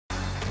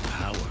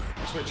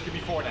switch. Give me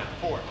 4 now.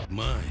 4.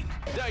 Mind.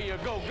 There you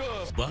go,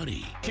 good.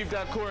 Body. Keep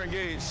that core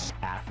engaged.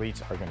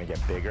 Athletes are going to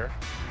get bigger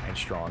and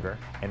stronger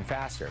and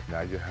faster.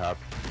 Now you have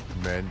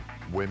men,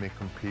 women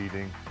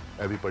competing.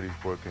 Everybody's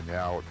working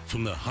out.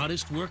 From the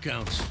hottest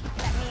workouts.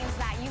 That means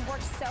that you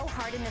work so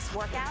hard in this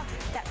workout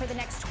that for the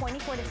next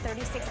 24 to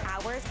 36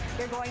 hours,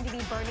 you're going to be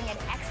burning an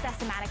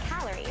excess amount of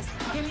calories.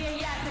 Give me a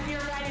yes if you're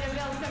ready to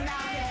build some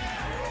mountains.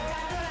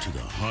 To the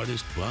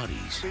hardest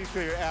bodies. Do you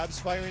feel your abs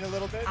firing a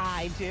little bit?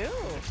 I do.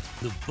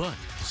 The butt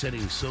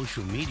setting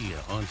social media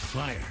on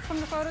fire. From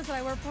the photos that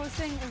I were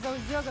posting of those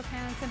yoga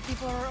pants, and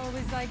people are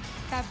always like,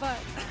 that butt,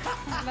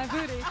 that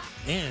booty.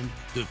 And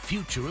the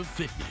future of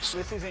fitness.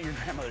 This isn't your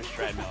grandmother's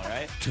treadmill,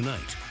 right?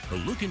 Tonight, a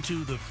look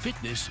into the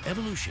fitness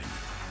evolution.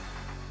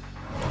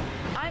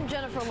 I'm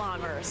Jennifer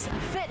Lammers.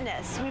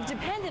 Fitness, we've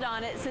depended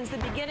on it since the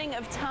beginning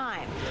of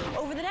time.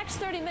 Over the next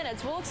 30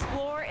 minutes, we'll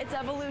explore its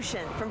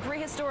evolution from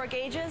prehistoric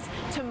ages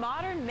to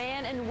modern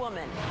man and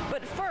woman.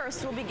 But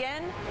first, we'll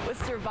begin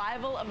with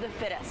survival of the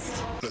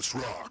fittest. Let's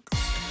rock.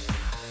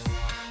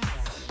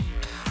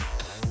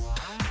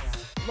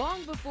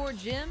 Long before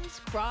gyms,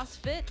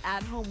 CrossFit,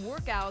 at-home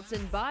workouts,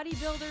 and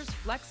bodybuilders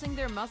flexing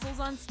their muscles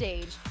on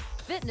stage,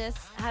 fitness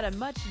had a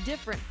much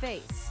different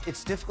face.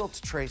 It's difficult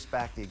to trace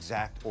back the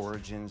exact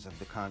origins of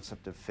the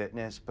concept of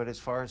fitness, but as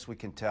far as we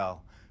can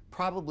tell,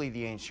 probably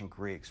the ancient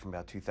Greeks from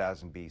about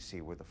 2000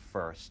 BC were the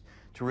first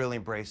to really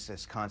embrace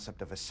this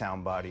concept of a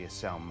sound body, a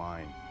sound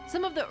mind.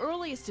 Some of the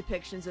earliest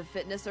depictions of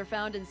fitness are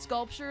found in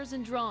sculptures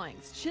and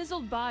drawings,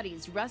 chiseled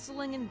bodies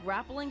wrestling and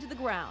grappling to the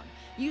ground,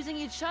 using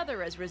each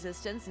other as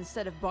resistance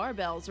instead of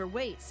barbells or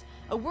weights.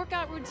 A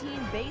workout routine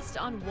based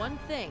on one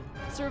thing,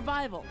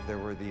 survival. There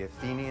were the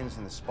Athenians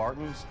and the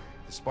Spartans.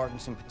 The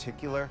Spartans in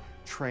particular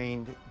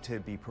trained to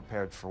be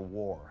prepared for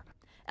war.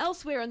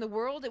 Elsewhere in the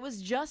world, it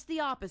was just the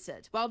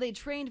opposite. While they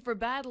trained for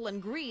battle in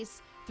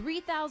Greece,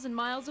 3,000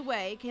 miles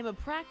away came a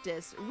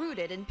practice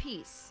rooted in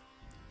peace.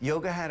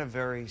 Yoga had a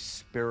very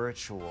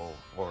spiritual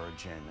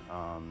origin.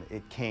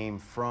 It came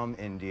from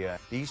India.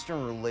 The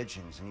Eastern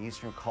religions and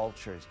Eastern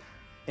cultures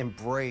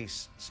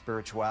embrace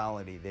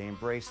spirituality. They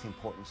embrace the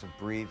importance of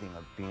breathing,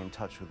 of being in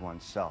touch with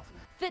oneself.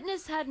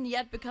 Fitness hadn't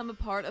yet become a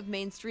part of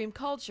mainstream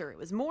culture. It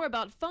was more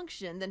about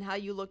function than how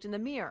you looked in the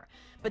mirror.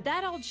 But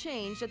that all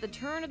changed at the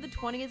turn of the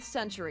 20th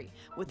century,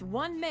 with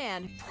one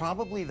man,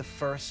 probably the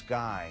first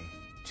guy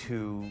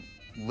to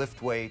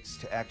lift weights,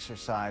 to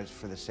exercise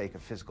for the sake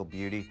of physical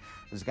beauty,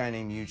 was a guy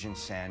named Eugen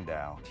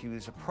Sandow. He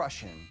was a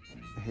Prussian.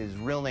 His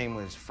real name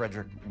was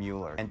Friedrich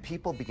Mueller, and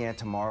people began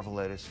to marvel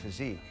at his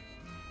physique.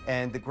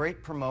 And the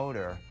great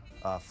promoter,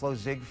 Flo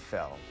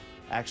Ziegfeld,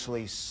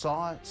 actually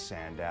saw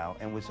Sandow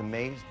and was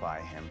amazed by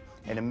him,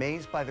 and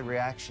amazed by the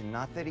reaction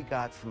not that he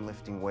got from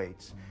lifting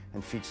weights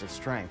and feats of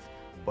strength,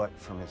 but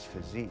from his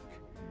physique.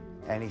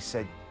 And he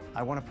said,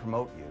 I want to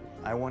promote you.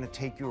 I want to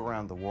take you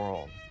around the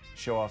world,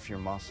 show off your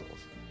muscles.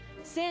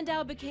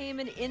 Sandow became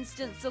an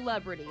instant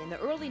celebrity. In the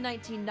early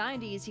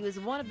 1990s, he was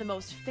one of the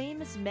most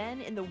famous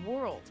men in the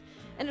world.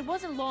 And it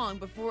wasn't long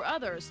before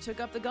others took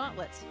up the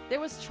gauntlet. There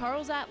was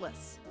Charles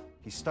Atlas.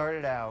 He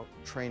started out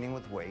training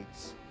with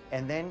weights,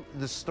 and then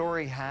the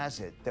story has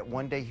it that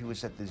one day he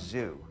was at the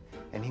zoo,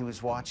 and he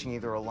was watching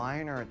either a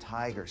lion or a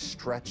tiger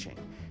stretching.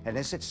 And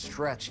as it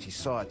stretched, he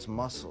saw its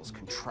muscles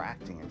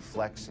contracting and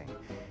flexing.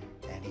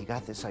 And he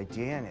got this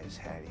idea in his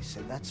head. He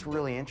said, that's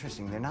really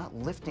interesting. They're not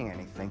lifting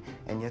anything,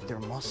 and yet their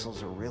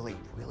muscles are really,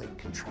 really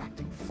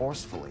contracting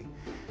forcefully.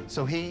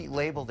 So he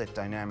labeled it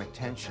dynamic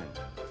tension,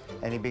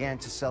 and he began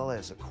to sell it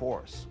as a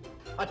course.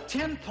 A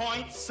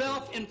 10-point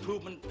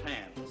self-improvement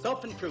plan.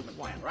 Self-improvement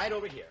plan, right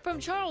over here. From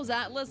Charles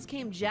Atlas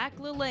came Jack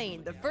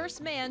LaLanne, the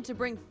first man to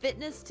bring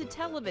fitness to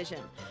television.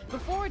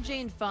 Before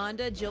Jane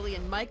Fonda,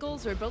 Jillian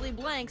Michaels, or Billy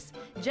Blanks,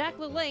 Jack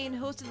LaLanne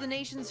hosted the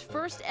nation's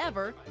first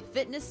ever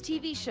fitness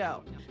TV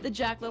show, The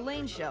Jack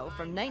LaLanne Show,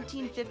 from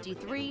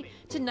 1953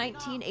 to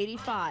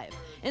 1985,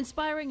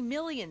 inspiring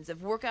millions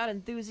of workout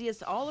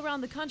enthusiasts all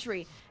around the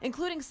country,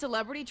 including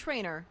celebrity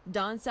trainer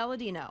Don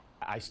Saladino.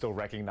 I still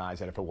recognize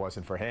that if it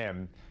wasn't for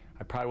him,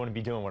 I probably wouldn't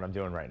be doing what I'm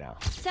doing right now.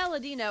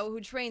 Saladino, who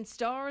trained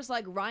stars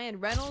like Ryan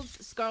Reynolds,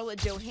 Scarlett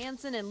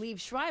Johansson, and Liev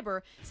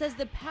Schreiber, says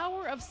the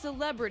power of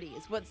celebrity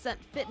is what sent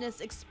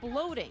fitness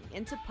exploding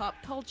into pop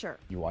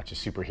culture. You watch a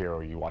superhero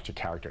or you watch a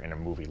character in a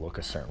movie look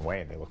a certain way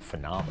and they look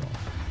phenomenal.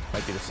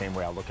 Might be the same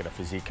way I look at a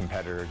physique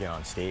competitor get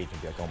on stage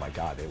and be like, oh my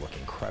God, they look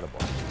incredible.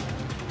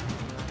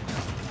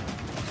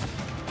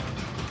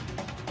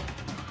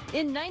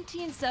 In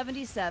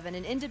 1977,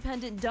 an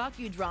independent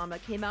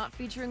docudrama came out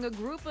featuring a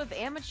group of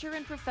amateur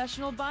and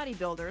professional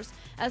bodybuilders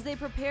as they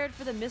prepared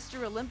for the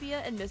Mr.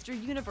 Olympia and Mr.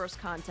 Universe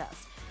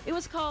contests. It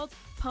was called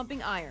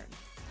Pumping Iron.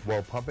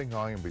 Well, pumping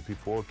iron,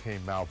 before it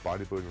came out,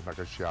 bodybuilding was like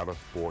a shadow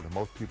sport, and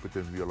most people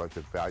didn't realize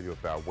the value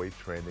about weight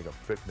training or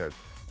fitness.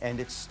 And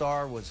its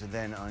star was a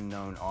then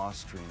unknown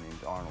Austrian named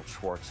Arnold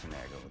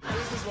Schwarzenegger.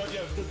 This is what you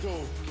have to do,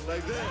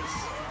 like this.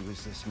 He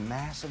was this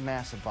massive,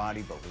 massive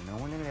bodybuilder. No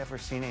one had ever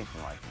seen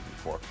anything like him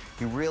before.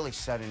 He really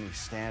set a new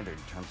standard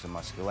in terms of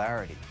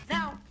muscularity.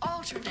 Now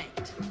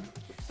alternate.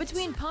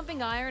 Between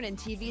pumping iron and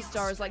TV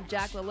stars like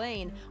Jack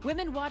LaLanne,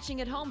 women watching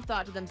at home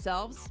thought to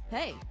themselves,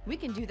 hey, we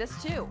can do this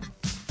too.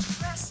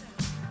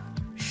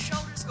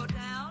 Shoulders go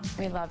down.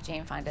 We love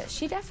Jane Fonda.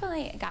 She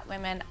definitely got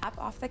women up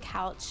off the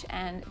couch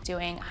and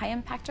doing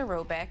high-impact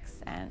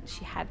aerobics, and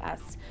she had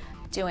us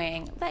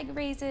doing leg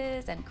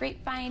raises and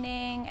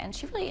grapevining, and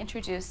she really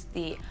introduced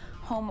the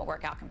home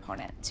workout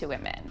component to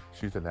women.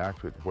 She's an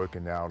actress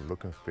working out,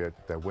 looking fit,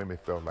 that women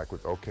felt like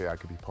was okay, I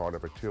could be part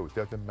of it too. It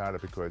doesn't matter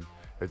because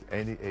it's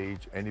any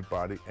age, any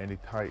body, any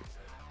type.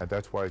 And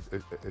that's why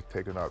it's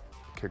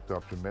kicked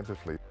up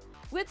tremendously.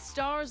 With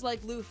stars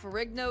like Lou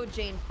Ferrigno,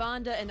 Jane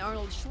Fonda, and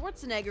Arnold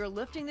Schwarzenegger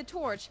lifting the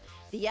torch,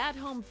 the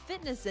at-home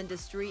fitness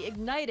industry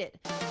ignited,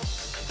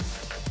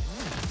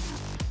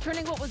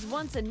 turning what was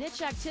once a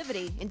niche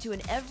activity into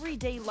an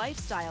everyday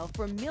lifestyle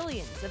for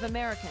millions of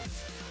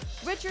Americans.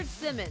 Richard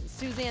Simmons,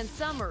 Suzanne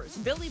Summers,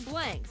 Billy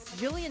Blanks,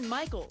 Jillian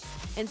Michaels,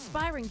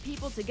 inspiring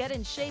people to get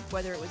in shape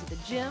whether it was at the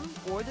gym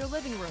or their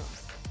living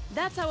rooms.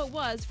 That's how it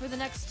was for the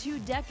next 2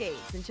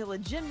 decades until a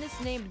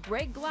gymnast named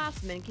Greg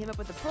Glassman came up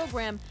with a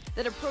program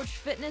that approached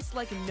fitness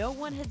like no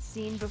one had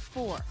seen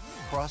before.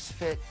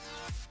 CrossFit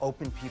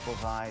opened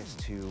people's eyes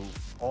to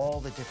all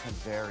the different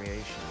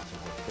variations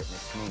of what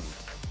fitness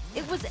means.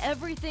 It was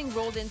everything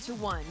rolled into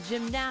one: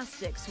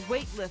 gymnastics,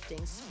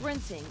 weightlifting,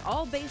 sprinting,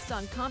 all based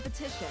on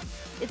competition.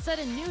 It set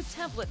a new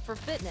template for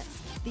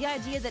fitness, the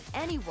idea that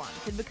anyone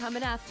could become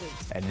an athlete.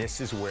 And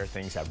this is where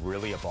things have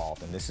really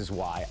evolved, and this is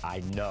why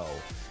I know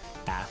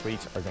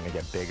athletes are going to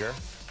get bigger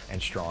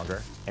and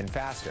stronger and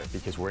faster,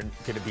 because we're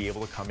going to be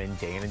able to come in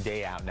and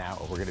day out now,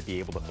 and we're going to be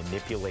able to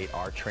manipulate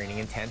our training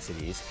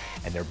intensities,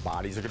 and their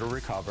bodies are going to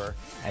recover,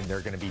 and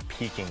they're going to be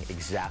peaking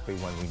exactly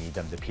when we need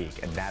them to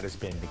peak. And that has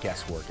been the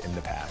guesswork in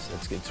the past.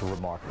 It's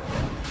remarkable.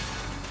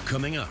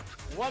 Coming up,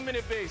 1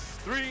 minute base,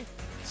 3,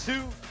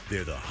 2.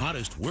 they're the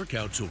hottest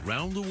workouts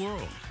around the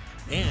world.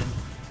 And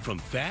from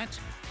fat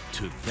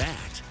to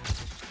that.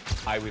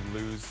 I would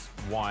lose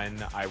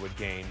 1, I would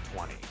gain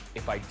 20.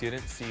 If I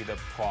didn't see the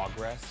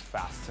progress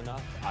fast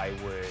enough, I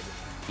would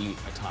eat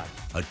a ton.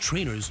 A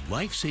trainer's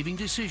life-saving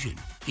decision.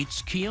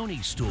 It's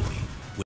Keone's story.